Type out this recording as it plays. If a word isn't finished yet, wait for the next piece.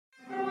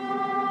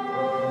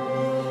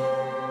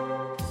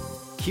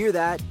Hear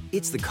that?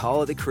 It's the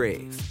call of the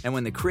Crave. And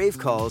when the Crave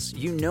calls,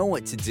 you know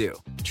what to do.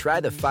 Try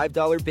the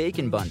 $5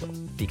 Bacon Bundle,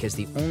 because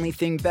the only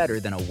thing better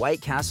than a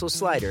White Castle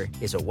slider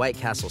is a White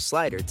Castle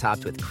slider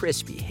topped with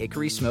crispy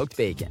hickory smoked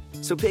bacon.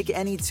 So pick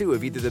any two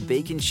of either the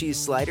Bacon Cheese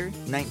Slider,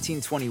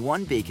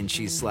 1921 Bacon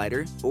Cheese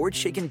Slider, or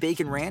Chicken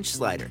Bacon Ranch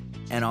Slider.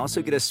 And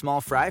also get a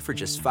small fry for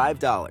just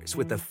 $5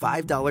 with the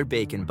 $5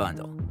 Bacon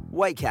Bundle.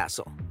 White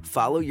Castle.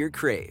 Follow your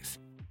Crave.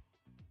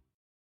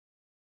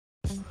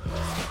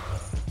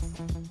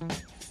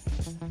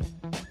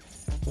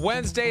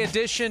 Wednesday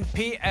edition,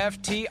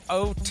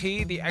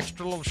 PFTOT, the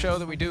extra little show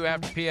that we do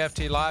after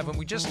PFT Live. And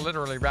we just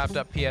literally wrapped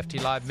up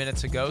PFT Live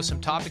minutes ago. Some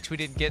topics we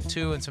didn't get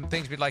to and some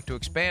things we'd like to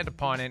expand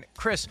upon. And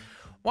Chris,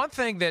 one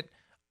thing that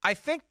I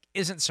think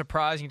isn't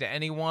surprising to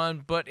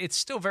anyone, but it's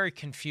still very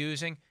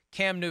confusing.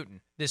 Cam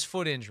Newton, this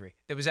foot injury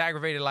that was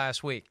aggravated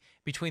last week,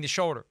 between the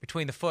shoulder,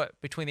 between the foot,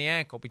 between the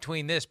ankle,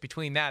 between this,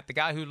 between that. The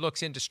guy who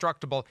looks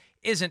indestructible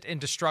isn't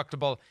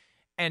indestructible.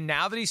 And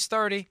now that he's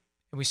 30,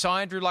 and we saw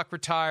Andrew Luck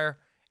retire,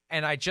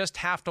 and I just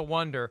have to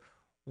wonder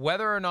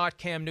whether or not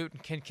Cam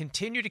Newton can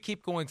continue to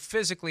keep going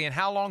physically and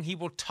how long he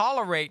will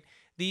tolerate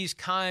these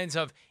kinds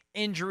of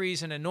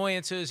injuries and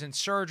annoyances and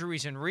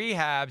surgeries and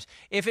rehabs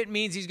if it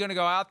means he's going to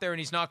go out there and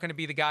he's not going to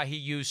be the guy he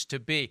used to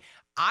be.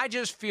 I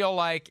just feel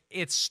like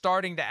it's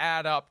starting to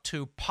add up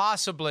to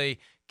possibly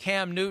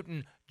Cam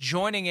Newton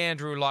joining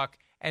Andrew Luck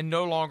and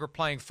no longer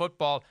playing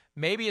football,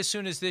 maybe as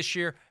soon as this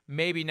year,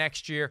 maybe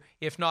next year,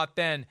 if not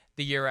then,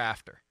 the year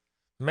after.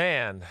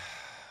 Man,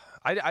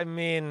 I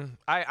mean,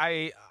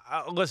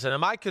 listen,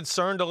 am I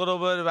concerned a little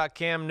bit about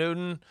Cam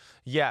Newton?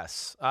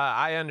 Yes,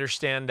 I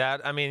understand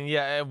that. I mean,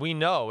 yeah, we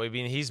know. I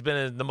mean, he's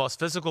been the most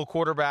physical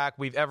quarterback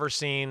we've ever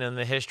seen in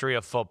the history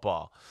of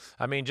football.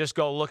 I mean, just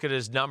go look at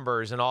his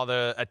numbers and all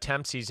the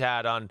attempts he's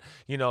had on,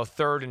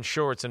 third and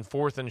shorts and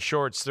fourth and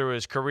shorts through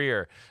his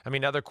career. I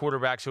mean, other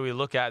quarterbacks who we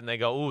look at and they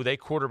go, ooh, they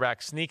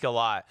quarterback sneak a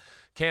lot.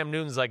 Cam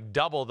Newton's like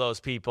double those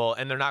people,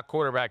 and they're not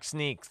quarterback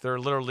sneaks. They're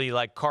literally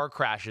like car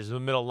crashes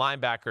with middle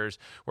linebackers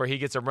where he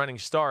gets a running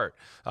start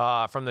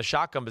from the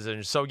shotgun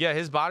position. So, yeah,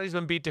 his body's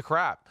been beat to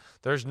crap.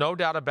 There's no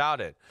doubt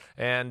about it.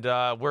 And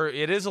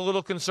it is a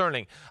little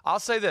concerning. I'll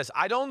say this.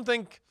 I don't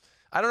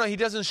know. He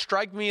doesn't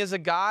strike me as a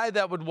guy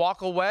that would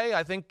walk away.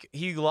 I think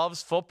he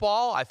loves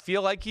football. I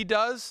feel like he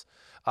does.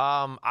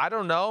 I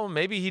don't know.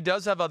 Maybe he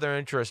does have other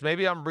interests.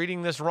 Maybe I'm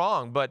reading this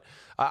wrong. But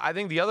I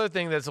think the other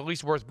thing that's at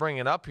least worth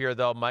bringing up here,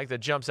 though, Mike, that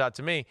jumps out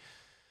to me,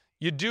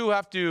 you do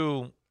have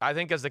to, I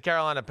think, as the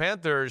Carolina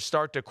Panthers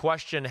start to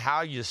question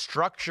how you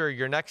structure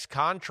your next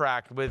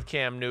contract with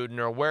Cam Newton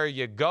or where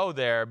you go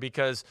there,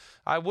 because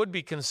I would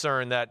be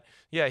concerned that,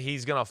 yeah,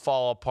 he's going to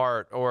fall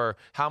apart, or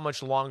how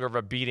much longer of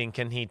a beating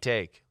can he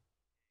take?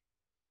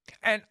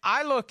 And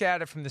I look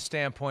at it from the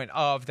standpoint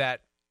of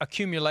that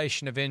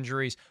accumulation of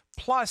injuries,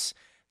 plus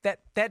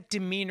that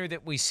demeanor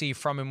that we see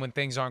from him when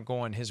things aren't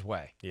going his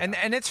way. Yeah.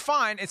 And it's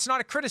fine. It's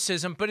not a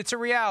criticism, but it's a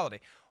reality.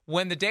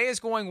 When the day is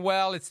going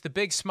well, it's the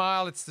big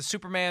smile, it's the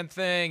Superman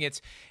thing.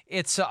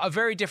 It's a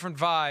very different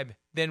vibe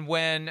than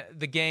when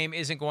the game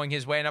isn't going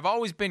his way. And I've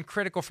always been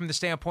critical from the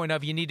standpoint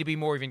of you need to be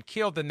more even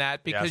keeled than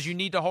that, because you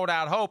need to hold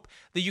out hope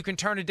that you can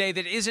turn a day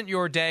that isn't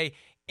your day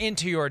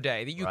into your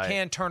day, that you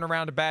can turn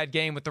around a bad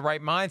game with the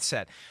right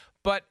mindset.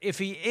 But if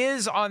he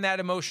is on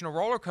that emotional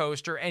roller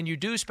coaster and you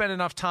do spend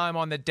enough time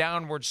on the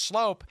downward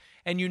slope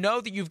and you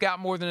know that you've got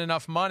more than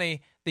enough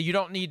money that you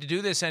don't need to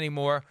do this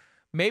anymore,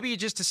 maybe you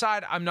just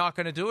decide, I'm not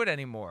going to do it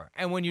anymore.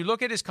 And when you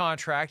look at his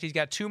contract, he's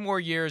got 2 more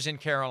years in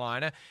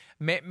Carolina.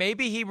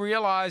 Maybe he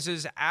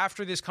realizes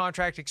after this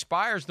contract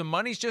expires, the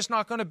money's just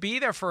not going to be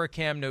there for a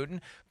Cam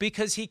Newton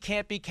because he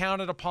can't be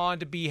counted upon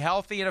to be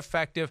healthy and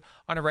effective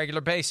on a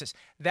regular basis.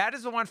 That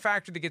is the one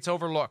factor that gets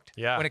overlooked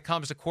when it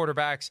comes to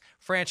quarterbacks,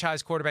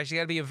 franchise quarterbacks. You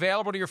got to be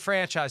available to your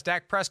franchise.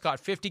 Dak Prescott,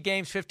 50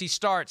 games, 50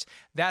 starts.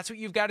 That's what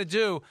you've got to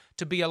do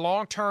to be a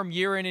long-term,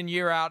 year in and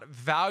year out,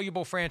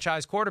 valuable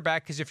franchise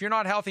quarterback, because if you're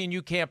not healthy and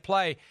you can't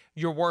play,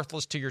 you're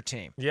worthless to your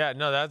team. Yeah,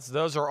 no,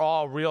 those are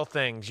all real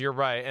things. You're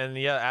right. And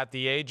at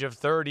the age of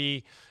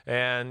 30,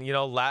 and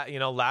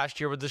last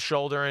year with the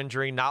shoulder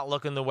injury, not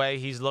looking the way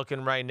he's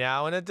looking right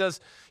now, and it does,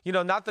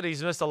 not that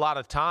he's missed a lot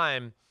of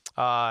time,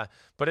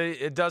 but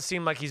it does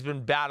seem like he's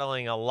been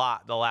battling a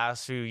lot the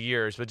last few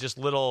years with just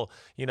little,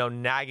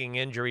 nagging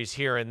injuries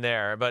here and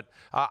there. But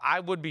I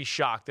would be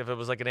shocked if it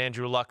was like an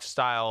Andrew Luck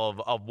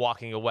style of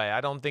walking away.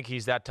 I don't think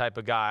he's that type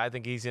of guy. I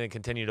think he's going to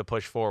continue to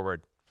push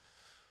forward.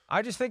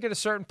 I just think at a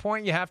certain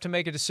point you have to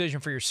make a decision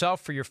for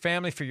yourself, for your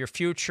family, for your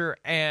future.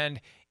 And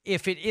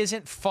if it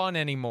isn't fun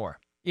anymore,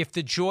 if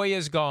the joy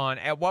is gone,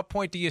 at what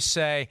point do you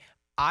say,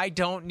 I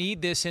don't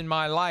need this in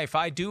my life.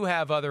 I do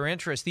have other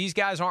interests. These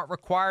guys aren't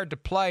required to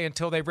play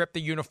until they rip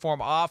the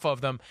uniform off of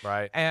them.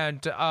 Right.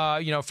 And,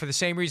 for the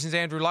same reasons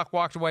Andrew Luck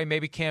walked away,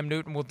 maybe Cam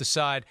Newton will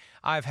decide,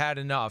 I've had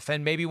enough.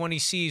 And maybe when he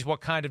sees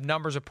what kind of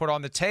numbers are put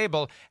on the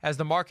table, as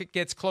the market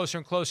gets closer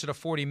and closer to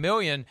 $40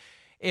 million,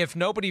 if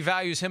nobody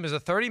values him as a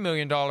 $30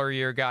 million a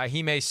year guy,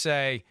 he may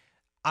say,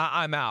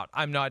 I'm out.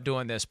 I'm not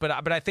doing this.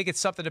 But I think it's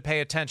something to pay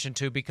attention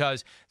to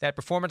because that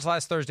performance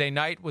last Thursday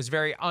night was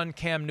very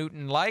un-Cam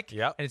Newton-like.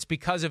 Yep. And it's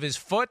because of his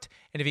foot.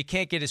 And if he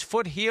can't get his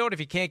foot healed, if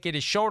he can't get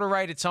his shoulder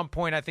right at some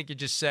point, I think you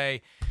just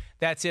say,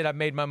 that's it. I've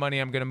made my money.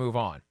 I'm going to move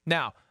on.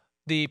 Now,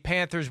 the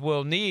Panthers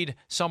will need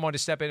someone to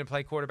step in and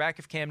play quarterback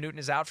if Cam Newton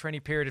is out for any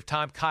period of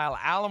time. Kyle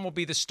Allen will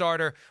be the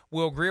starter.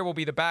 Will Grier will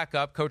be the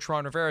backup. Coach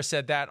Ron Rivera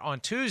said that on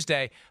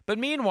Tuesday. But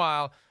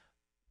meanwhile,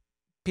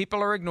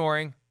 people are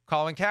ignoring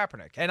Colin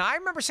Kaepernick. And I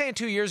remember saying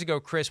 2 years ago,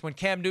 Chris, when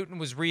Cam Newton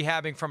was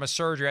rehabbing from a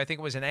surgery, I think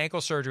it was an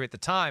ankle surgery at the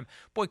time,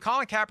 boy,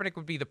 Colin Kaepernick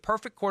would be the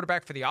perfect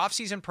quarterback for the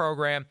offseason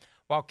program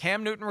while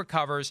Cam Newton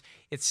recovers.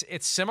 It's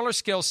similar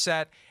skill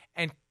set,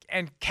 and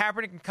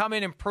Kaepernick can come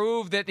in and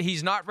prove that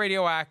he's not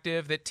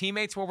radioactive, that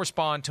teammates will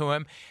respond to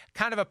him,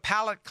 kind of a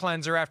palate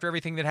cleanser after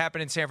everything that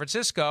happened in San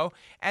Francisco.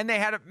 And they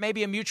had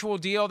maybe a mutual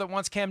deal that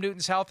once Cam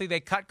Newton's healthy,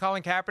 they cut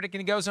Colin Kaepernick and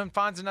he goes and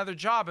finds another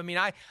job. I mean,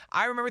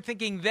 I remember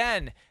thinking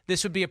then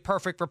this would be a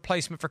perfect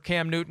replacement for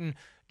Cam Newton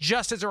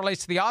just as it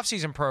relates to the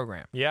offseason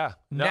program. Yeah.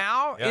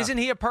 Now, isn't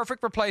he a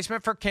perfect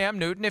replacement for Cam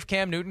Newton if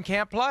Cam Newton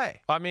can't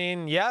play? I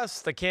mean,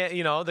 yes, the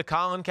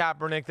Colin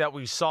Kaepernick that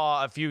we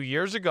saw a few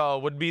years ago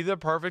would be the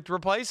perfect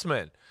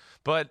replacement.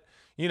 But,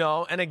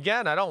 and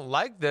again, I don't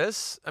like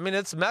this. I mean,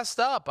 it's messed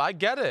up. I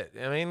get it.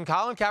 I mean,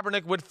 Colin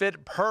Kaepernick would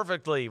fit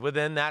perfectly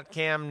within that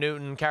Cam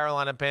Newton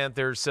Carolina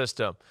Panthers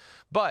system.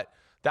 But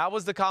that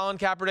was the Colin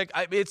Kaepernick.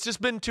 It's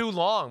just been too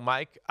long,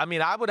 Mike. I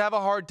mean, I would have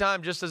a hard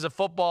time just as a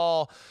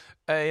football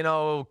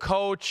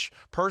coach,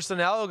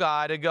 personnel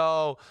guy to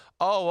go,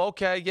 oh,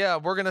 okay, yeah,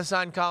 we're going to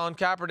sign Colin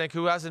Kaepernick,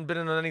 who hasn't been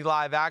in any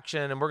live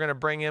action, and we're going to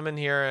bring him in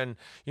here and,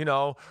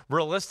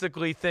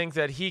 realistically think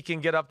that he can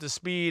get up to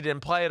speed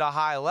and play at a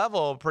high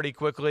level pretty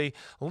quickly,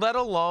 let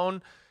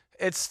alone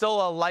it's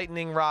still a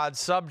lightning rod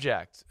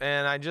subject.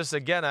 And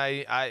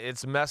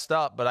it's messed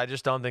up, but I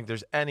just don't think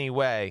there's any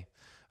way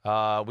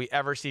we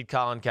ever see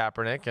Colin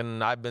Kaepernick,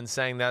 and I've been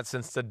saying that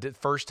since the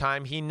first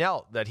time he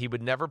knelt, that he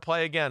would never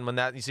play again when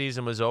that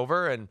season was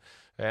over,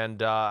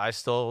 and I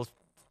still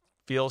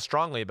feel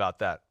strongly about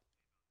that.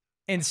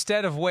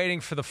 Instead of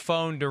waiting for the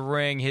phone to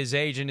ring, his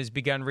agent has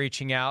begun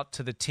reaching out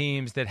to the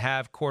teams that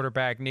have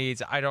quarterback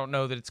needs. I don't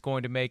know that it's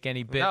going to make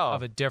any bit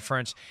of a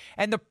difference.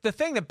 And the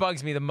thing that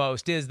bugs me the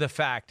most is the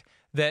fact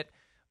that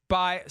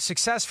by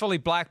successfully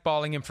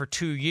blackballing him for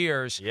 2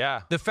 years,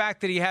 the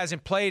fact that he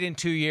hasn't played in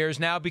 2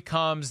 years now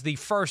becomes the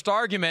first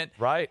argument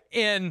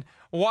in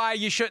why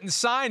you shouldn't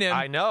sign him.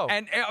 I know.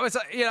 And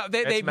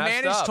they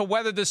managed to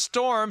weather the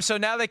storm, so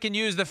now they can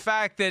use the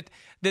fact that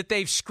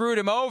they've screwed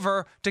him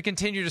over to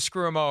continue to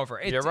screw him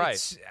over. You're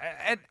right.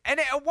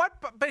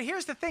 But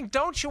here's the thing.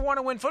 Don't you want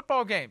to win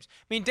football games?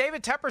 I mean,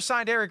 David Tepper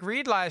signed Eric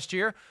Reed last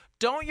year.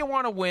 Don't you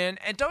want to win?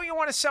 And don't you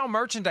want to sell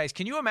merchandise?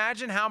 Can you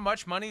imagine how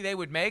much money they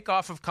would make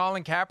off of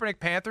Colin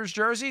Kaepernick Panthers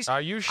jerseys? Are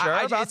you sure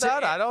about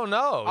that? I don't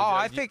know. Oh,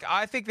 I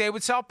think they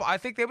would sell. I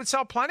think they would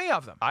sell plenty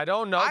of them. I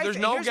don't know. There's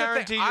no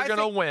guarantee you're going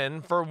to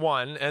win for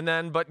one,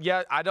 but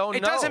yet I don't know.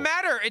 It doesn't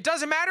matter. It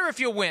doesn't matter if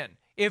you win.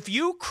 If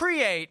you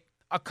create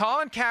a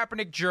Colin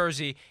Kaepernick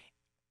jersey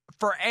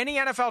for any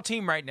NFL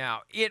team right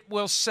now, it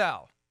will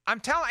sell. I'm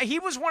telling. He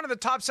was one of the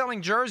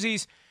top-selling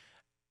jerseys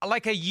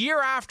like a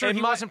year after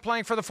he wasn't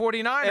playing for the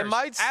 49ers. It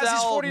might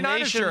sell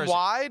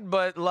nationwide,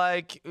 but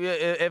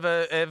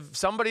if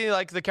somebody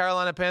like the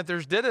Carolina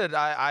Panthers did it,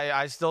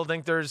 I still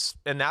think there's,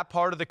 in that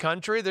part of the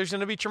country, there's going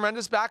to be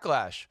tremendous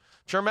backlash.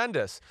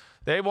 Tremendous.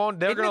 They're going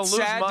to lose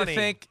money. To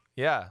think,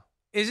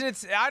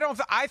 isn't it?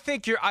 I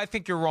think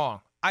you're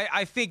wrong.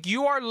 I think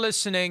you are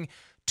listening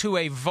to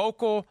a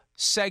vocal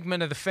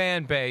segment of the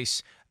fan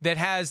base that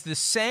has the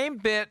same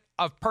bit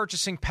of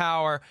purchasing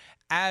power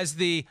as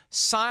the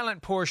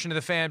silent portion of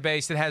the fan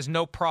base that has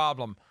no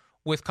problem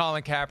with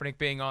Colin Kaepernick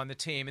being on the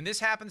team. And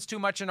this happens too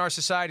much in our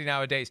society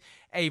nowadays.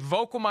 A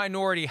vocal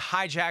minority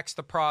hijacks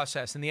the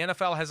process, and the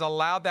NFL has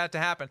allowed that to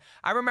happen.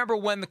 I remember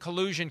when the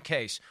collusion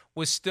case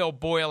was still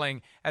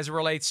boiling as it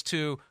relates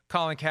to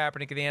Colin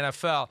Kaepernick in the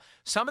NFL.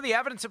 Some of the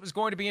evidence that was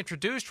going to be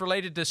introduced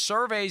related to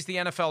surveys the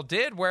NFL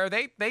did where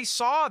they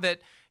saw that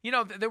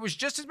there was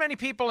just as many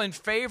people in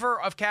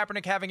favor of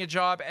Kaepernick having a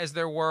job as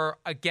there were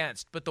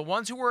against. But the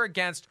ones who were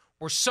against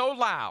were so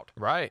loud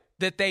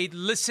that they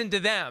listened to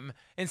them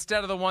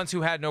instead of the ones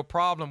who had no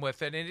problem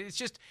with it. And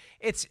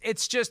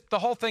it's just the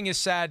whole thing is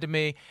sad to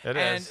me.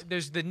 And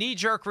there's the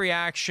knee-jerk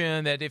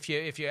reaction that if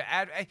you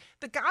add,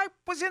 the guy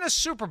was in a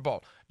Super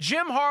Bowl.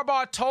 Jim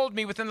Harbaugh told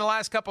me within the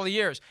last couple of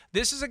years,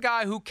 this is a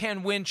guy who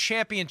can win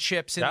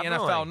championships in the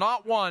NFL,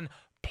 not one,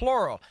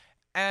 plural.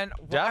 And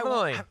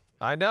definitely.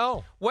 I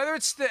know. Whether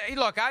it's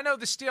look, I know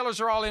the Steelers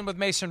are all in with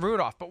Mason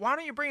Rudolph, but why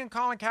don't you bring in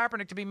Colin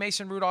Kaepernick to be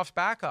Mason Rudolph's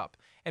backup?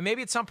 And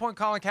maybe at some point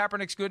Colin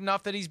Kaepernick's good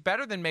enough that he's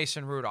better than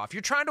Mason Rudolph.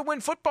 You're trying to win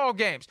football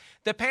games.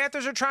 The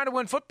Panthers are trying to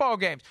win football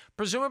games.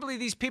 Presumably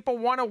these people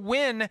want to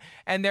win,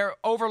 and they're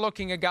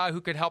overlooking a guy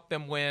who could help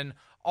them win,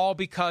 all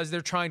because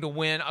they're trying to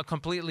win a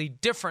completely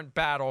different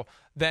battle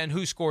than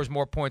who scores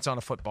more points on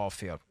a football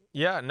field.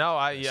 Yeah, no,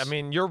 I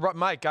mean, you're right,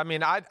 Mike. I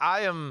mean,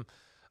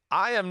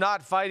 I am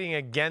not fighting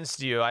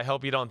against you. I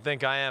hope you don't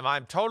think I am.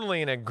 I'm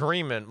totally in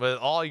agreement with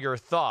all your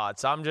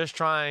thoughts. I'm just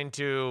trying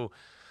to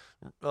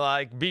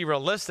be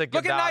realistic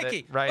Look about at Nike.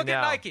 it right Look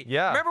now. at Nike.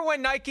 Yeah. Remember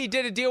when Nike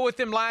did a deal with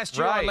him last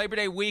year on Labor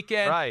Day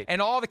weekend? Right.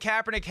 And all the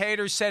Kaepernick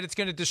haters said it's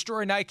going to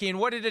destroy Nike. And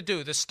what did it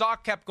do? The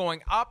stock kept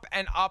going up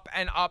and up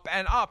and up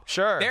and up.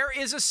 Sure. There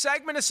is a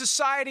segment of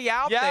society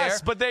out there.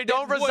 Yes, but they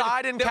don't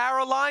reside in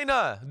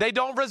Carolina. They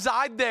don't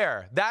reside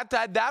there.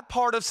 That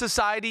part of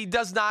society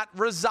does not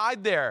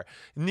reside there.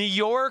 New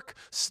York,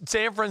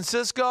 San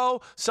Francisco,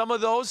 some of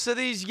those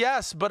cities,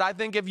 yes. But I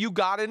think if you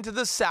got into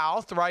the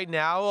South right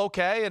now,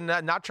 okay, and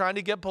not trying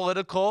to get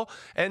political,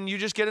 and you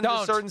just get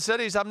into certain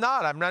cities, I'm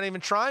not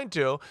even trying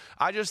to.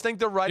 I just think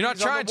the writing's on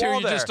the wall. You're not trying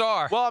to, you just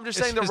are. Well, I'm just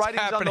saying the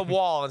writing's on the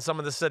wall in some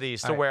of the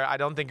cities to right. where I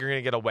don't think you're going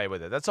to get away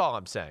with it. That's all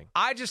I'm saying.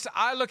 I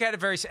look at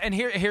it and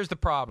here's the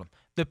problem.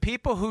 The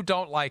people who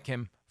don't like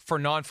him for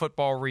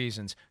non-football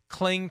reasons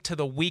cling to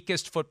the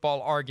weakest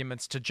football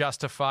arguments to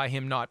justify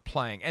him not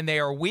playing. And they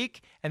are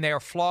weak, and they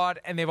are flawed,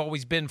 and they've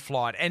always been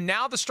flawed. And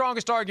now the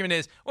strongest argument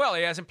is, well,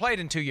 he hasn't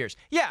played in 2 years.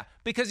 Yeah,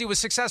 because he was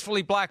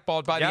successfully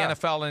blackballed by the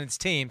NFL and its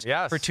teams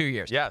for 2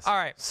 years. Yes. All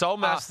right. So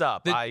messed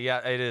up.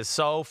 It is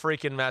so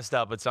freaking messed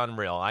up. It's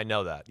unreal. I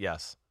know that.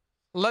 Yes.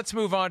 Let's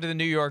move on to the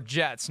New York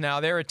Jets.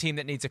 Now, they're a team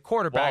that needs a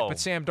quarterback, but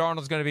Sam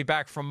Darnold's going to be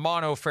back from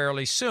mono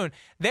fairly soon.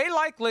 They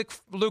like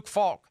Luke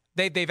Falk.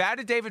 They've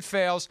added David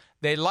Fales.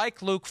 They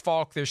like Luke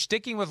Falk. They're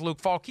sticking with Luke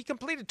Falk. He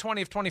completed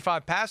 20 of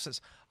 25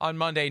 passes on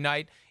Monday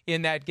night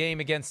in that game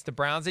against the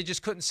Browns. They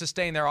just couldn't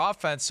sustain their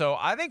offense. So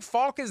I think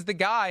Falk is the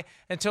guy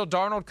until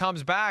Darnold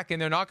comes back,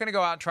 and they're not going to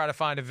go out and try to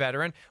find a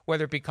veteran,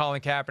 whether it be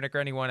Colin Kaepernick or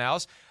anyone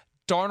else.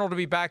 Darnold will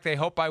be back, they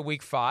hope, by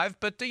week 5.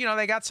 But,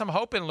 they got some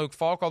hope in Luke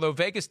Falk, although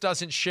Vegas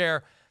doesn't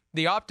share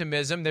the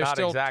optimism. They're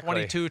still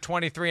 22,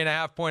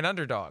 23.5 point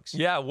underdogs.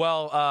 Yeah,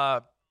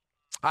 well,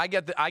 I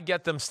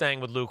get them staying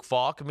with Luke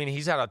Falk. I mean,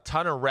 he's had a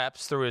ton of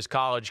reps through his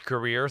college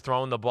career,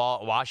 throwing the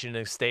ball at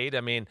Washington State.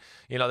 I mean,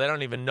 they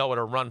don't even know what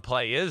a run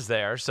play is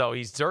there. So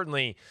he's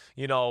certainly,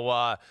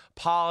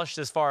 polished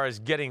as far as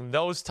getting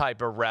those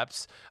type of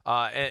reps.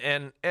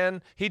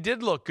 And he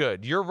did look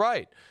good. You're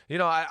right.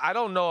 I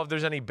don't know if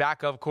there's any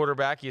backup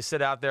quarterback you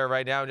sit out there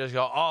right now and just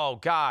go, oh,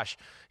 gosh,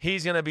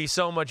 he's going to be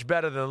so much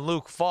better than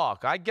Luke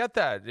Falk. I get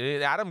that.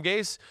 Adam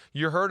Gase,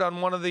 you heard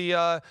on one of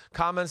the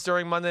comments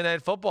during Monday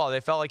Night Football, they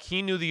felt like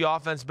he knew the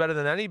offense better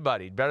than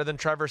anybody, better than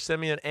Trevor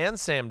Siemian and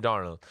Sam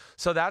Darnold.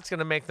 So that's going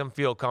to make them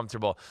feel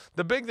comfortable.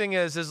 The big thing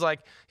is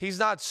he's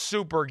not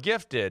super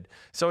gifted,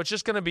 so it's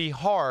just going to be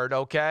hard,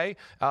 okay,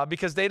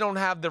 because they don't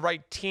have the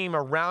right team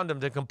around him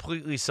to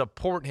completely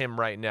support him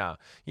right now.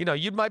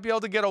 You might be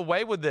able to get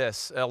away with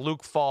this,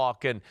 Luke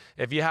Falk, and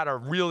if you had a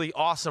really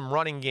awesome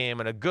running game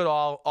and a good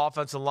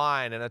offensive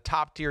line and a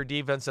top-tier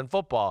defense in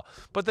football.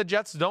 But the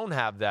Jets don't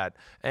have that.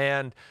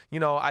 And,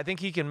 I think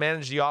he can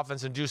manage the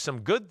offense and do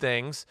some good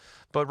things.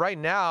 But right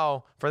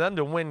now, for them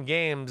to win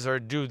games or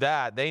do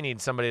that, they need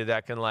somebody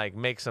that can,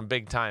 make some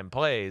big-time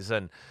plays.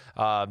 And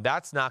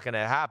that's not going to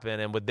happen.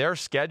 And with their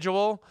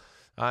schedule,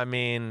 I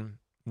mean,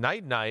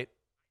 night-night,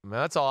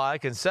 that's all I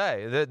can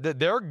say.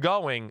 They're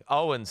going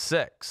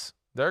 0-6.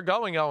 They're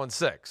going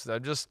 0-6. They're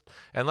just,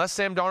 unless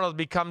Sam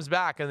Darnold comes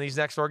back in these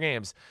next 4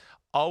 games,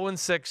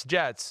 0-6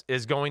 Jets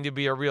is going to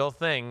be a real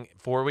thing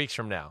 4 weeks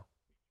from now.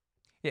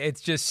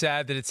 It's just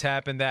sad that it's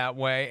happened that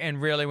way.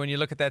 And really, when you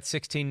look at that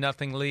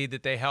 16-0 lead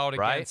that they held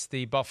against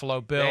the Buffalo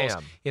Bills,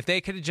 if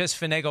they could have just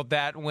finagled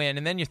that win,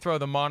 and then you throw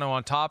the mono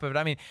on top of it,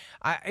 I mean,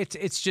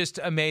 it's just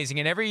amazing.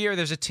 And every year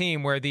there's a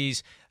team where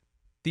these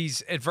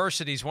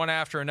adversities, one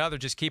after another,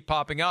 just keep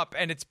popping up.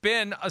 And it's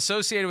been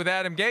associated with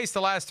Adam Gase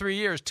the last 3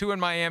 years, 2 in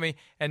Miami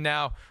and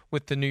now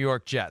with the New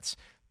York Jets.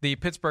 The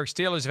Pittsburgh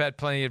Steelers have had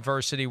plenty of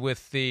adversity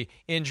with the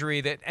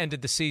injury that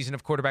ended the season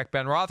of quarterback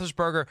Ben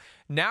Roethlisberger.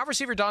 Now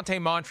receiver Dante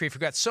Moncrief, who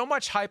got so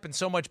much hype and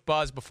so much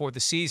buzz before the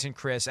season,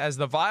 Chris, as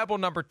the viable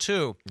number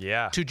 2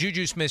 to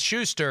Juju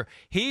Smith-Schuster,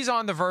 he's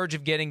on the verge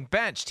of getting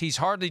benched. He's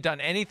hardly done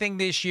anything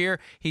this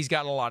year. He's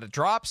got a lot of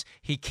drops.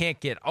 He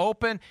can't get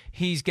open.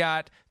 He's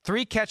got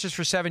 3 catches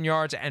for 7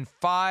 yards and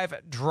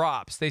 5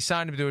 drops. They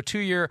signed him to a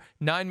 2-year,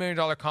 $9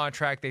 million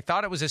contract. They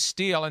thought it was a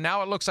steal, and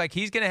now it looks like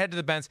he's going to head to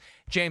the bench.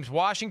 James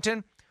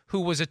Washington, who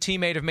was a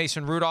teammate of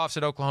Mason Rudolph's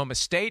at Oklahoma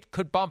State,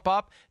 could bump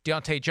up.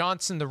 Deontay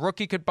Johnson, the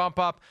rookie, could bump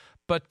up.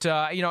 But,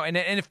 and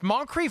if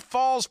Moncrief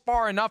falls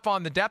far enough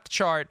on the depth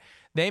chart,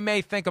 they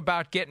may think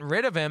about getting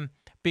rid of him,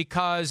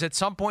 because at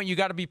some point you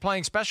got to be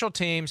playing special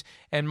teams,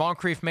 and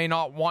Moncrief may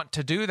not want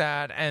to do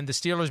that, and the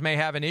Steelers may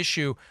have an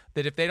issue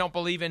that if they don't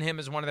believe in him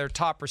as one of their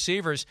top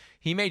receivers,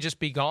 he may just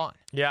be gone.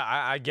 Yeah,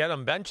 I get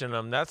them benching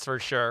him, that's for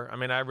sure. I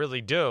mean, I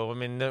really do. I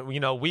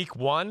mean, week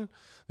 1,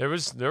 there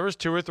was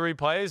 2 or 3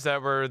 plays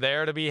that were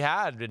there to be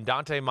had, and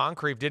Dante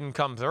Moncrief didn't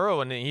come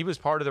through, and he was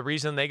part of the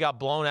reason they got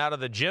blown out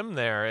of the gym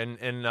there in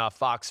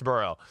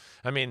Foxborough.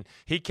 I mean,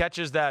 he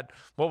catches that,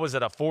 what was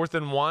it, a 4th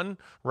and 1,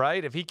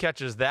 right? If he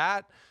catches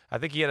that, I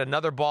think he had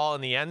another ball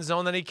in the end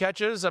zone that he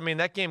catches. I mean,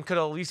 that game could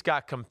have at least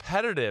got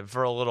competitive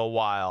for a little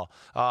while,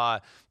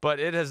 but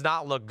it has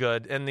not looked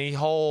good. And the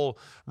whole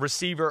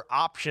receiver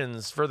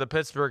options for the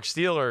Pittsburgh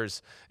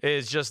Steelers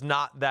is just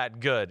not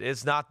that good.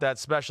 It's not that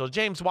special.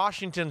 James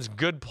Washington's a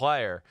good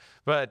player,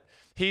 but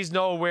he's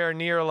nowhere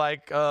near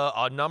like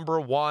a number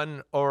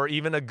one or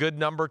even a good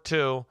number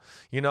two.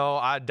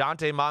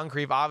 Dante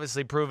Moncrief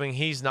obviously proving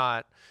he's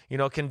not.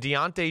 Can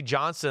Deontay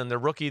Johnson, the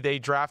rookie they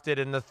drafted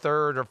in the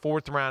 3rd or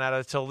 4th round out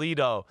of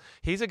Toledo,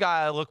 he's a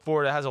guy I look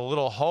for that has a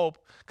little hope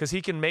because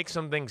he can make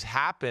some things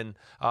happen.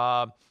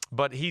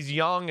 But he's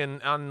young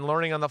and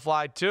learning on the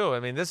fly too. I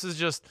mean, this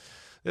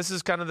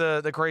is kind of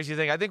the crazy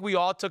thing. I think we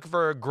all took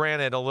for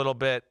granted a little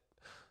bit.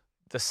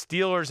 The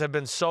Steelers have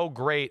been so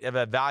great at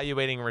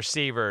evaluating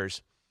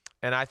receivers.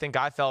 And I think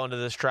I fell into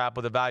this trap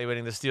with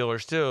evaluating the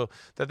Steelers too,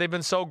 that they've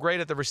been so great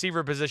at the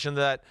receiver position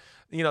that,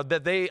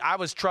 I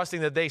was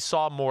trusting that they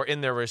saw more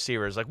in their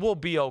receivers. Like, we'll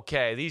be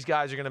okay. These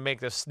guys are going to make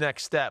this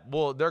next step.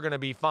 They're going to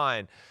be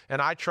fine. And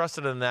I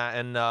trusted in that.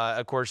 And,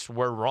 of course,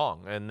 we're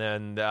wrong. And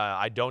then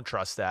I don't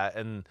trust that.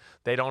 And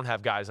they don't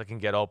have guys that can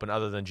get open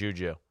other than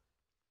Juju.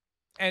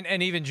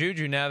 And even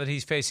Juju, now that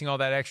he's facing all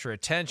that extra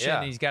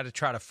attention, he's got to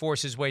try to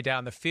force his way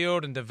down the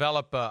field and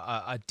develop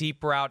a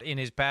deep route in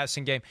his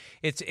passing game.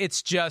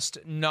 It's just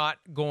not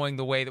going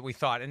the way that we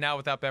thought. And now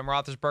without Ben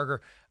Roethlisberger,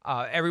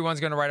 everyone's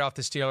going to write off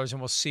the Steelers,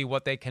 and we'll see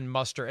what they can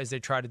muster as they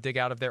try to dig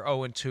out of their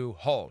 0-2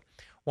 hole.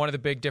 One of the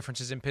big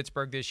differences in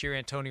Pittsburgh this year,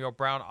 Antonio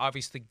Brown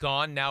obviously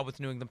gone now with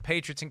New England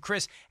Patriots. And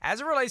Chris, as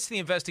it relates to the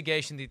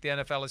investigation that the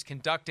NFL is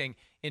conducting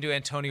into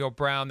Antonio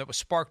Brown that was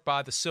sparked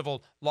by the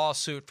civil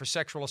lawsuit for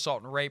sexual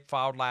assault and rape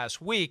filed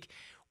last week,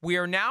 we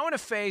are now in a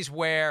phase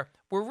where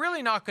we're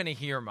really not going to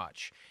hear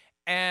much.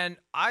 And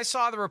I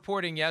saw the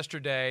reporting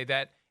yesterday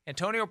that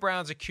Antonio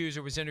Brown's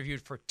accuser was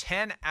interviewed for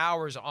 10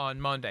 hours on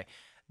Monday.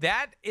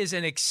 That is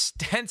an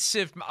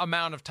extensive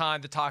amount of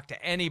time to talk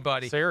to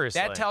anybody. Seriously.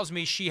 That tells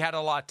me she had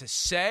a lot to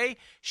say.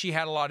 She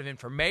had a lot of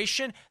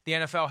information. The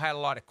NFL had a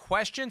lot of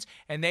questions,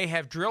 and they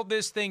have drilled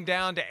this thing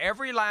down to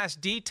every last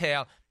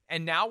detail.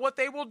 And now what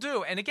they will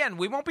do, and again,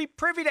 we won't be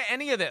privy to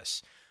any of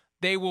this.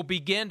 They will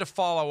begin to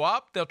follow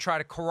up. They'll try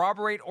to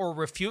corroborate or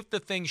refute the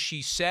things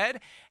she said.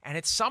 And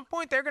at some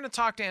point, they're going to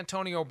talk to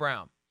Antonio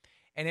Brown.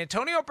 And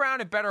Antonio Brown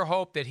had better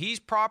hope that he's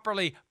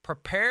properly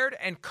prepared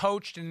and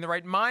coached in the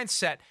right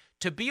mindset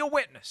to be a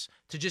witness,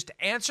 to just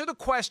answer the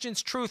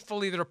questions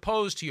truthfully that are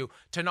posed to you,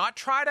 to not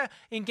try to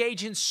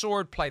engage in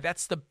sword play.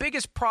 That's the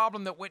biggest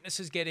problem that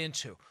witnesses get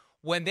into.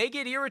 When they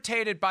get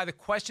irritated by the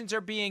questions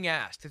they're being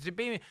asked, if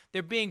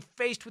they're being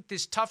faced with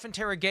this tough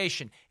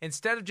interrogation,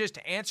 instead of just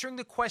answering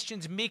the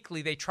questions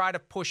meekly, they try to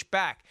push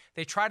back.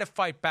 They try to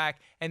fight back,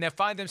 and they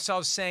find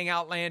themselves saying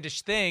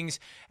outlandish things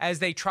as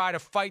they try to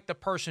fight the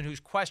person who's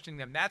questioning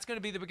them. That's going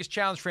to be the biggest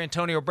challenge for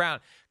Antonio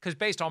Brown, because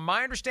based on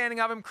my understanding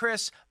of him,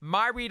 Chris,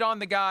 my read on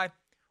the guy,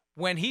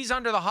 when he's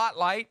under the hot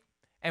light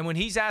and when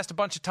he's asked a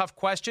bunch of tough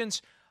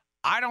questions,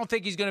 I don't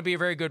think he's going to be a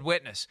very good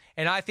witness.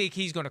 And I think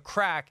he's going to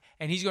crack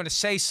and he's going to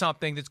say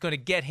something that's going to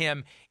get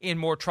him in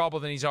more trouble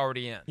than he's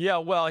already in. Yeah,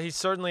 well, he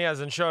certainly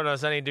hasn't shown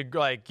us any,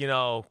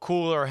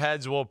 cooler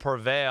heads will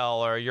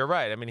prevail. Or you're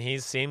right. I mean, he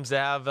seems to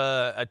have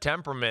a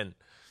temperament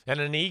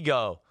and an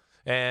ego,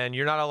 and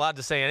you're not allowed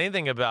to say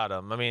anything about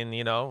him. I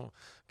mean,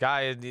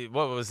 guy,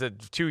 what was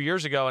it, 2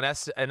 years ago,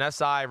 an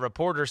SI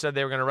reporter said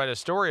they were going to write a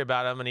story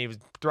about him, and he was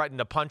threatened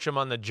to punch him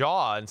on the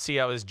jaw and see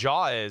how his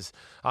jaw is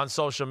on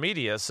social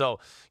media. So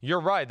you're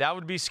right. That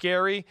would be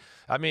scary.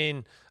 I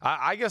mean,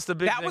 I guess the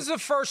big That was the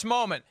first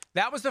moment.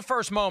 That was the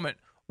first moment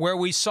where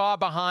we saw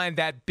behind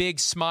that big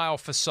smile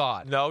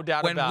facade. No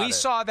doubt about it. When we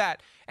saw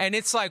that, and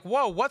it's like,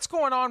 whoa, what's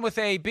going on with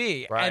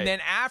AB? Right. And then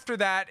after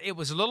that, it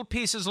was little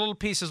pieces,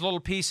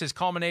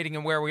 culminating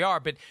in where we are.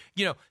 But,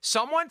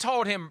 someone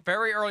told him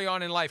very early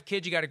on in life,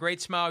 kid, you got a great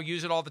smile,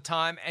 use it all the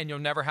time, and you'll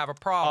never have a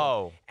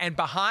problem. Oh. And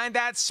behind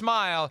that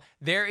smile,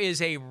 there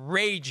is a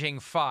raging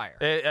fire.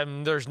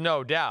 And there's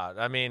no doubt.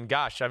 I mean,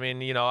 gosh,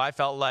 I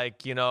felt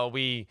like,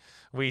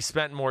 we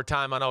spent more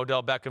time on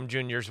Odell Beckham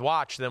Jr.'s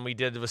watch than we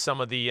did with some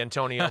of the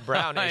Antonio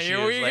Brown issues Here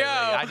we lately. go.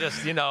 I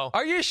just,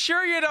 Are you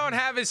sure you don't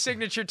have his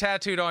signature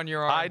tattooed on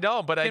your arm? I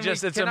don't, but it's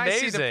can I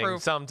see the amazing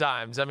proof?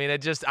 sometimes. I mean, I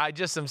just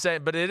am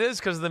saying, but it is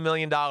because of the $1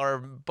 million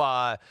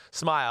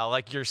smile,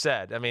 like you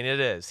said. I mean, it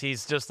is.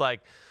 He's just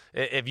like,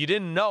 if you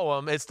didn't know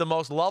him, it's the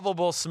most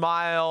lovable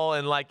smile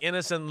and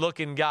innocent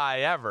looking guy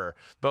ever.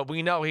 But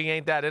we know he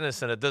ain't that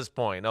innocent at this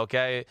point,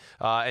 okay?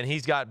 And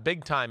he's got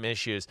big time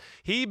issues.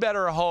 He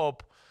better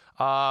hope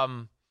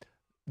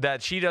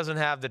that she doesn't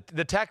have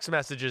the text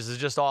messages is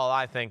just all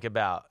I think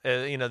about.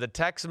 The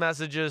text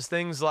messages,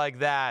 things like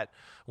that,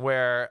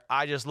 where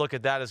I just look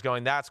at that as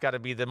going, that's got to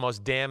be the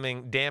most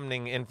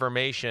damning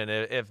information.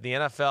 If the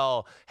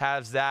NFL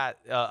has that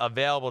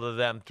available to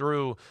them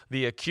through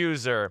the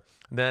accuser,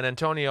 then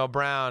Antonio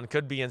Brown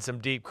could be in some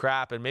deep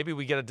crap, and maybe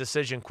we get a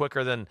decision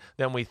quicker than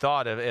we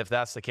thought if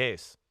that's the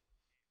case.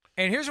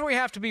 And here's what we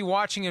have to be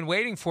watching and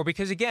waiting for,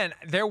 because, again,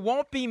 there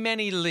won't be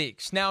many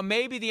leaks. Now,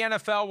 maybe the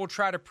NFL will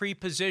try to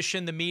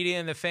pre-position the media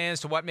and the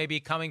fans to what may be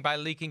coming by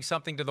leaking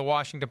something to the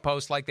Washington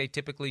Post like they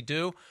typically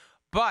do.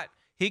 But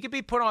he could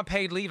be put on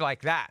paid leave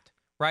like that,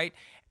 right?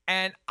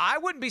 And I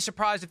wouldn't be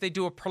surprised if they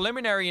do a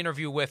preliminary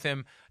interview with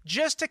him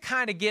just to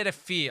kind of get a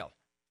feel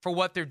for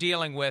what they're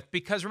dealing with.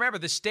 Because, remember,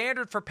 the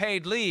standard for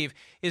paid leave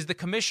is the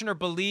commissioner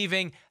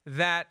believing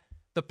that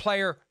the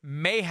player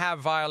may have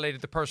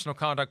violated the personal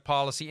conduct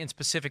policy in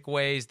specific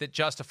ways that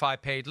justify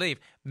paid leave.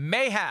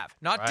 May have,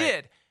 not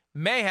did,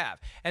 may have.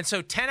 And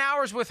so 10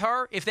 hours with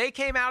her, if they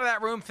came out of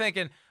that room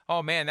thinking,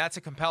 oh, man, that's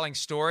a compelling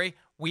story,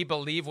 we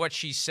believe what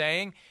she's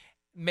saying,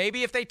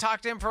 maybe if they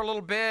talk to him for a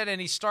little bit and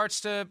he starts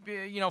to,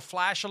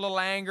 flash a little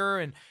anger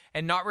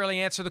and not really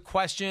answer the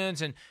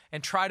questions and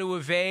try to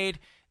evade,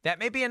 that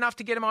may be enough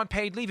to get him on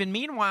paid leave. And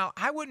meanwhile,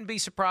 I wouldn't be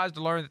surprised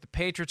to learn that the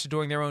Patriots are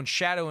doing their own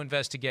shadow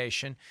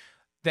investigation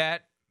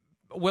that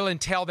will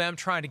entail them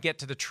trying to get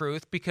to the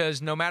truth,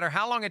 because no matter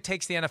how long it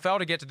takes the NFL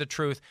to get to the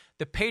truth,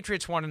 the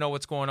Patriots want to know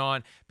what's going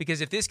on,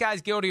 because if this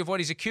guy's guilty of what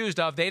he's accused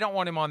of, they don't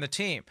want him on the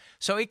team.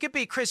 So it could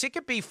be, Chris, it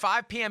could be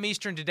 5 p.m.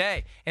 Eastern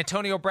today,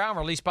 Antonio Brown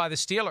released by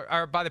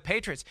the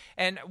Patriots,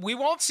 and we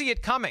won't see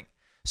it coming.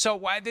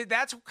 So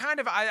that's kind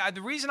of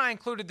the reason I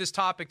included this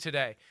topic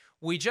today.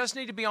 We just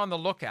need to be on the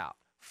lookout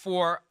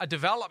for a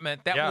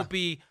development that will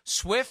be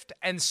swift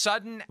and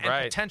sudden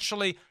and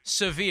potentially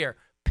severe.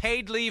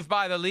 Paid leave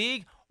by the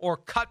league or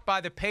cut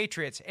by the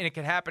Patriots, and it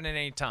can happen at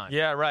any time.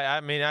 Yeah, right.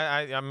 I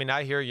mean,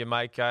 I hear you,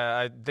 Mike.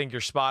 I think you're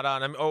spot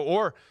on.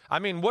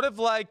 What if,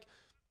 like,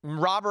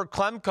 Robert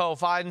Klemko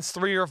finds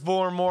 3 or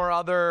 4 more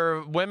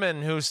other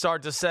women who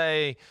start to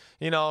say,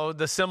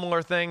 the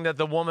similar thing that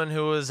the woman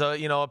who was,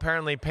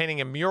 apparently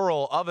painting a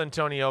mural of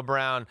Antonio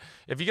Brown.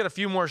 If you get a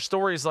few more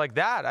stories like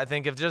that, I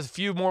think if just a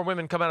few more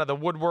women come out of the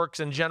woodworks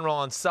in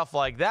general and stuff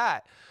like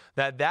that,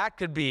 that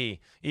could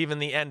be even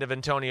the end of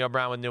Antonio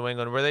Brown with New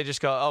England, where they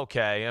just go,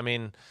 okay, I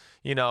mean,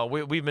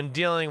 we've been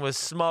dealing with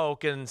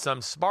smoke and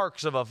some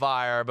sparks of a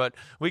fire, but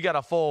we got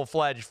a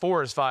full-fledged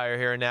forest fire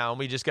here now, and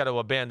we just got to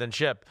abandon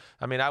ship.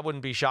 I mean, I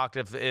wouldn't be shocked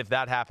if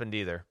that happened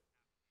either.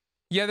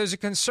 Yeah, there's a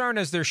concern,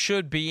 as there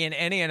should be in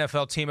any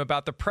NFL team,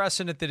 about the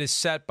precedent that is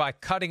set by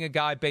cutting a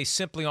guy based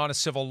simply on a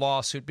civil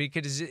lawsuit,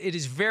 because it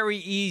is very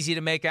easy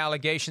to make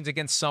allegations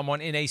against someone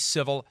in a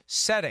civil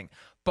setting.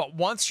 But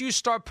once you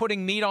start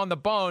putting meat on the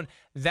bone,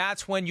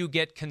 that's when you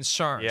get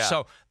concerned. Yeah.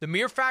 So the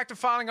mere fact of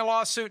filing a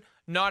lawsuit,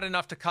 not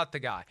enough to cut the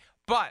guy.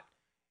 But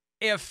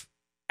if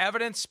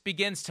evidence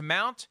begins to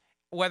mount,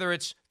 whether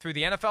it's through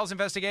the NFL's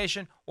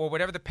investigation or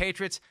whatever the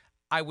Patriots,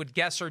 I would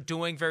guess, are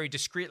doing very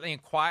discreetly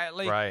and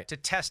quietly to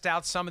test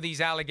out some of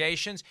these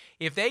allegations,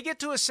 if they get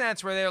to a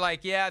sense where they're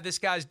like, yeah, this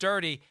guy's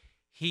dirty,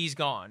 he's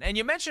gone. And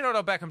you mentioned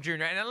Odell Beckham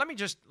Jr., and let me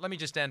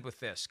just end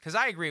with this, because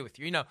I agree with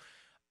you.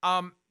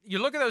 You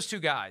look at those two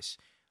guys.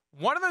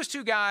 One of those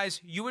two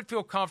guys you would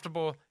feel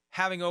comfortable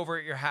having over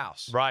at your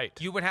house. Right.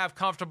 You would have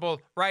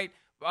comfortable,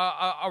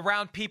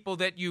 around people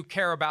that you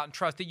care about and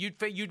trust, that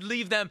you'd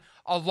leave them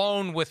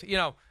alone with,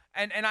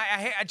 And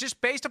I just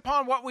based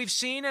upon what we've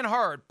seen and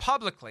heard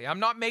publicly, I'm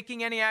not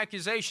making any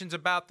accusations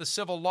about the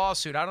civil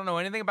lawsuit. I don't know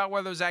anything about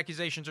whether those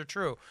accusations are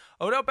true.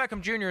 Odell Beckham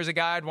Jr. is a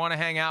guy I'd want to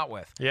hang out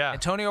with. Yeah.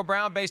 Antonio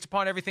Brown, based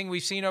upon everything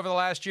we've seen over the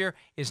last year,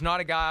 is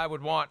not a guy I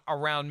would want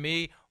around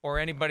me or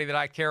anybody that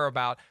I care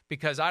about,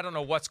 because I don't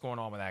know what's going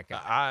on with that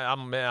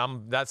guy.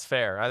 That's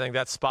fair. I think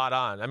that's spot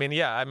on.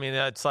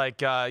 It's like,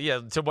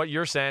 to what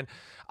you're saying,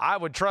 I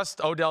would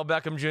trust Odell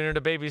Beckham Jr.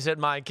 to babysit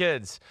my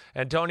kids.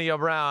 Antonio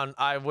Brown,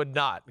 I would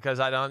not, because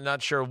I'm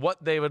not sure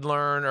what they would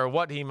learn or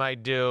what he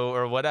might do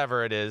or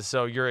whatever it is.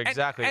 So you're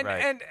exactly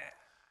right.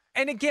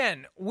 And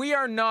again, we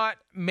are not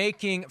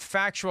making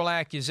factual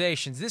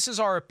accusations. This is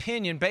our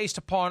opinion based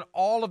upon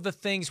all of the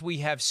things we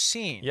have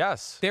seen.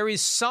 Yes. There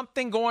is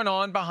something going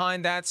on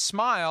behind that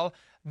smile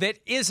that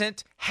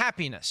isn't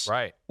happiness.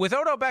 Right. With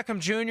Odell Beckham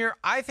Jr.,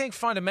 I think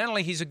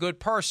fundamentally he's a good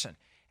person.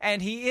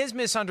 And he is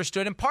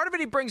misunderstood. And part of it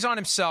he brings on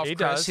himself,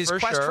 Chris. His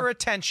quest for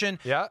attention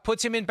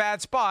puts him in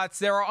bad spots.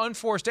 There are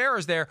unforced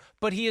errors there,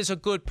 but he is a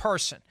good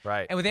person.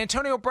 Right. And with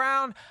Antonio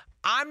Brown,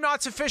 I'm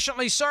not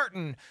sufficiently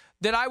certain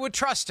that I would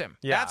trust him.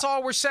 Yeah. That's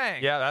all we're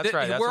saying. Yeah, that's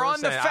right. We're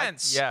on the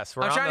fence. We're on the fence.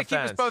 I'm trying to keep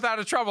us both out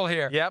of trouble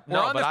here. Yep. We're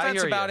on the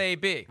fence about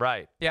AB.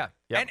 Right. Yeah.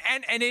 Yep.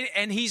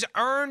 And he's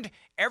earned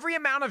every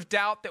amount of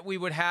doubt that we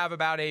would have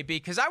about AB,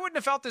 because I wouldn't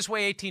have felt this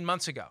way 18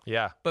 months ago.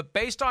 Yeah. But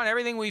based on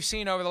everything we've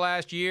seen over the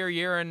last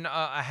year and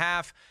a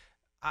half,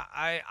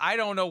 I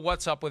don't know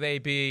what's up with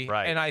AB.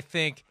 Right. And I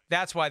think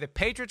that's why the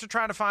Patriots are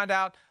trying to find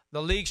out.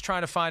 The league's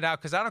trying to find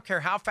out, because I don't care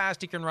how fast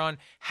he can run,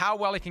 how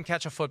well he can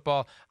catch a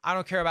football. I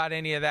don't care about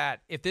any of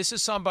that. If this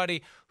is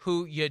somebody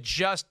who you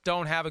just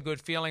don't have a good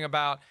feeling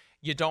about,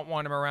 you don't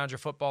want him around your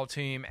football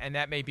team, and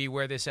that may be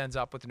where this ends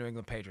up with the New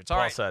England Patriots. All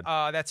right, well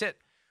said. That's it.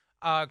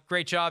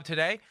 Great job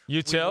today.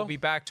 You too. We'll be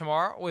back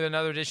tomorrow with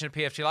another edition of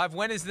PFT Live.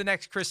 When is the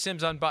next Chris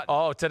Sims Unbuttoned?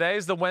 Oh,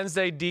 today's the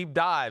Wednesday deep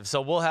dive.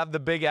 So we'll have the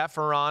big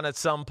effer on at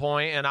some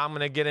point, and I'm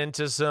going to get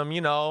into some,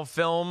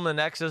 film and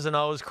X's and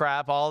O's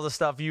crap, all the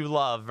stuff you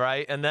love,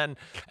 right? And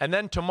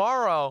then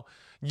tomorrow,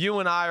 you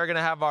and I are going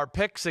to have our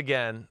picks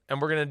again,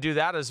 and we're going to do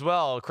that as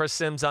well. Chris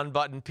Sims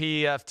Unbuttoned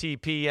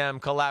PFTPM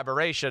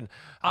collaboration.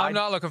 I'm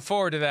not looking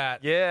forward to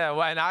that. Yeah,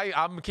 well, and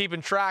I'm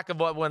keeping track of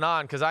what went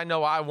on because I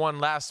know I won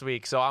last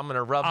week, so I'm going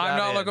to rub that in. I'm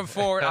not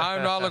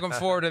looking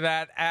forward to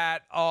that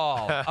at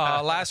all.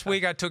 Last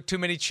week I took too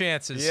many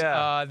chances.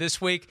 Yeah. This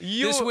week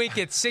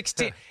it's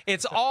 16.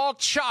 It's all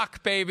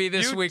chalk, baby.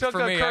 This week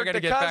for me. I got to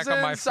get back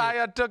on my feet.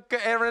 I took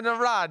Aaron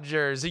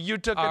Rodgers. You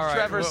took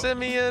Trevor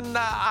Siemian.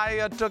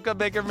 I took a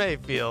Baker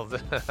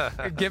Mayfield.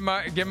 Give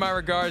my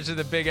regards to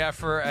the big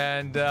effort,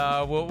 and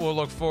we'll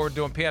look forward to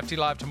doing PFT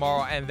Live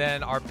tomorrow, and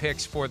then our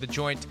picks for the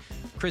joint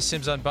Chris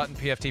Sims Unbuttoned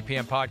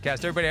PFTPM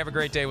podcast. Everybody have a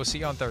great day. We'll see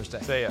you on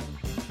Thursday. See ya.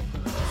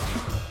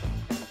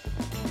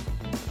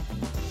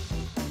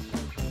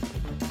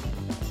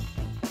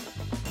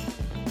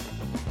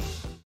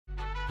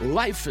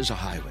 Life is a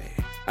highway,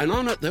 and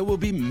on it there will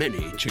be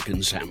many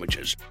chicken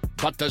sandwiches.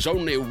 But there's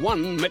only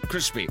one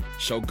McCrispy.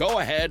 So go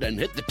ahead and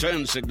hit the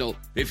turn signal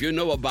if you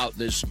know about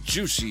this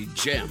juicy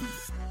gem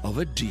of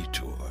a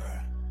detour.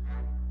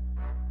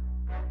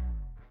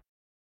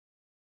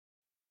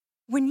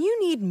 When you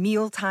need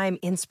mealtime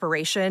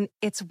inspiration,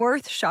 it's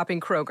worth shopping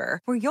Kroger,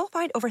 where you'll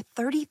find over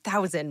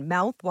 30,000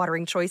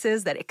 mouth-watering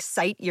choices that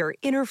excite your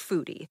inner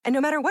foodie. And no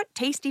matter what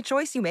tasty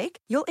choice you make,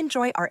 you'll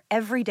enjoy our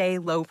everyday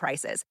low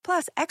prices,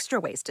 plus extra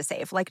ways to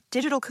save, like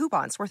digital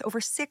coupons worth over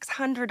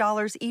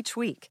 $600 each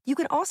week. You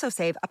can also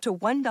save up to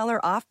 $1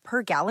 off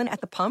per gallon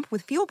at the pump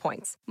with fuel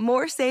points.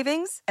 More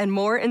savings and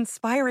more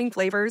inspiring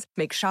flavors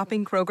make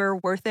shopping Kroger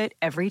worth it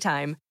every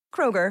time.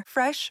 Kroger,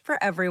 fresh for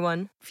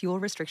everyone. Fuel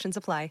restrictions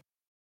apply.